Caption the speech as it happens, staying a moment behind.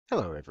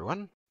Hello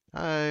everyone.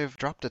 I've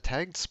dropped a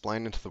tagged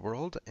spline into the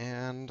world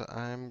and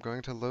I'm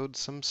going to load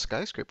some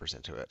skyscrapers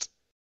into it.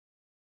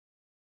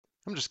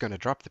 I'm just going to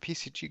drop the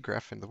PCG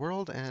graph in the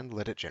world and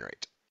let it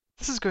generate.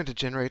 This is going to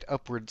generate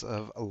upwards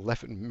of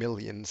 11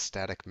 million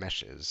static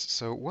meshes.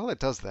 So while it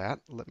does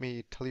that, let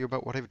me tell you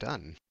about what I've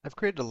done. I've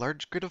created a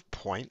large grid of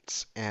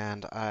points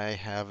and I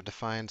have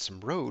defined some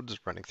roads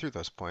running through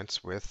those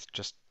points with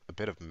just a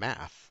bit of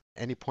math.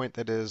 Any point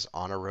that is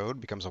on a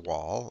road becomes a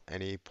wall.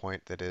 Any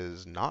point that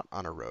is not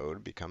on a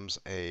road becomes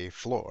a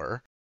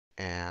floor.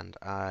 And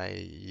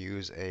I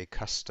use a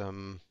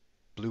custom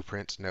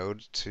blueprint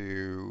node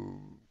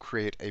to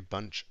create a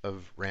bunch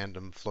of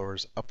random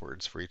floors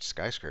upwards for each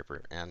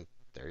skyscraper. And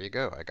there you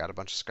go. I got a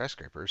bunch of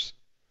skyscrapers.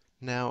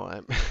 Now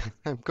I'm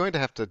I'm going to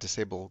have to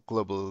disable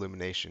global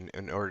illumination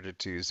in order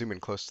to zoom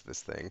in close to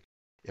this thing.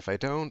 If I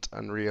don't,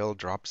 Unreal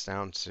drops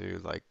down to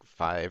like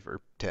 5 or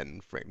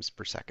 10 frames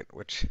per second,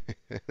 which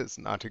is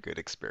not a good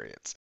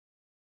experience.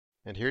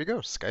 And here you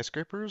go,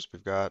 skyscrapers.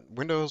 We've got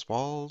windows,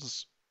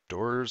 walls,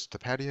 doors to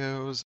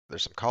patios.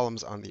 There's some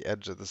columns on the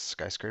edge of the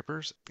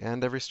skyscrapers,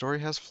 and every story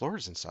has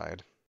floors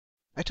inside.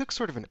 I took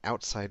sort of an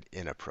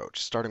outside-in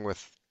approach, starting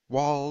with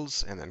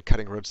walls and then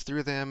cutting roads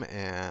through them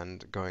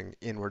and going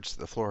inwards to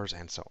the floors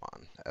and so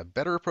on. A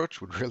better approach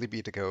would really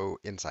be to go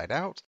inside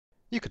out.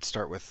 You could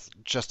start with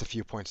just a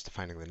few points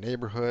defining the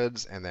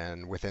neighborhoods, and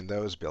then within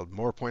those build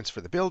more points for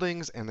the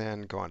buildings, and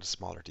then go on to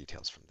smaller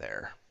details from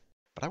there.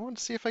 But I wanted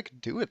to see if I could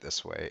do it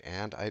this way,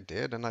 and I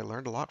did, and I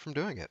learned a lot from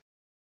doing it.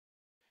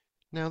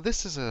 Now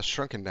this is a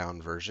shrunken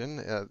down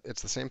version.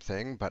 It's the same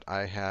thing, but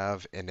I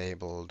have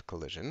enabled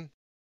collision.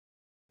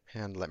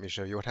 And let me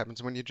show you what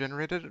happens when you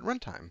generate it at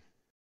runtime.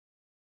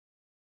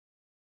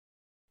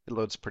 It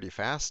loads pretty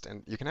fast,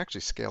 and you can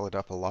actually scale it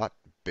up a lot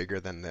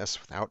bigger than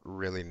this without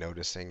really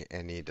noticing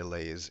any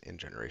delays in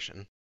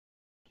generation.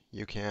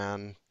 You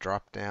can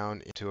drop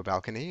down into a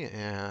balcony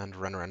and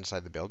run around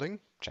inside the building,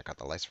 check out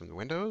the lights from the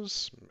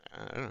windows.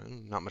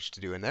 Not much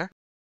to do in there.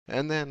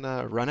 And then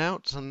run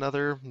out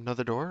another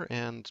door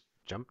and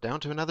jump down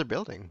to another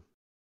building.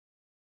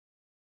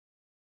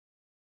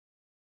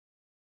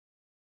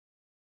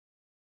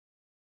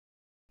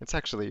 It's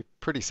actually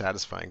pretty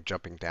satisfying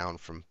jumping down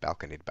from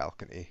balcony to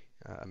balcony.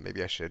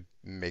 Maybe I should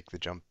make the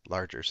jump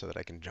larger so that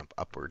I can jump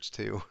upwards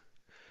too.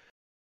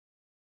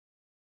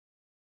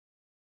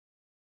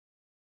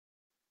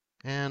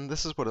 And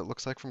this is what it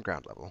looks like from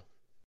ground level.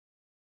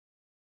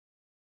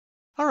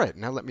 Alright,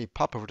 now let me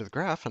pop over to the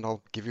graph and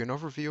I'll give you an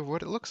overview of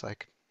what it looks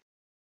like.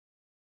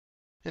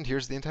 And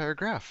here's the entire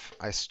graph.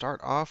 I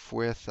start off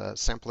with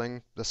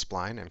sampling the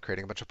spline and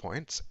creating a bunch of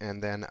points,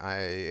 and then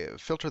I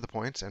filter the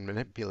points and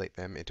manipulate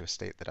them into a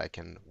state that I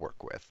can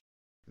work with.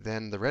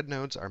 Then the red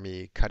nodes are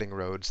me cutting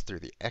roads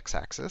through the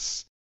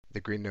x-axis. The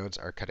green nodes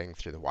are cutting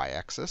through the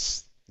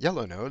y-axis.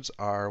 Yellow nodes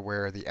are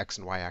where the x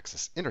and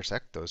y-axis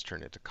intersect. Those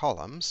turn into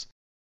columns.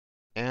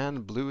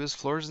 And blue is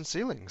floors and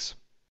ceilings.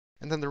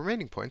 And then the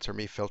remaining points are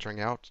me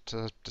filtering out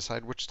to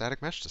decide which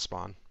static mesh to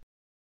spawn.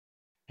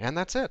 And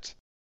that's it.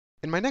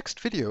 In my next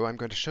video, I'm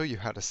going to show you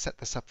how to set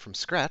this up from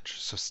scratch,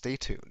 so stay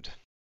tuned.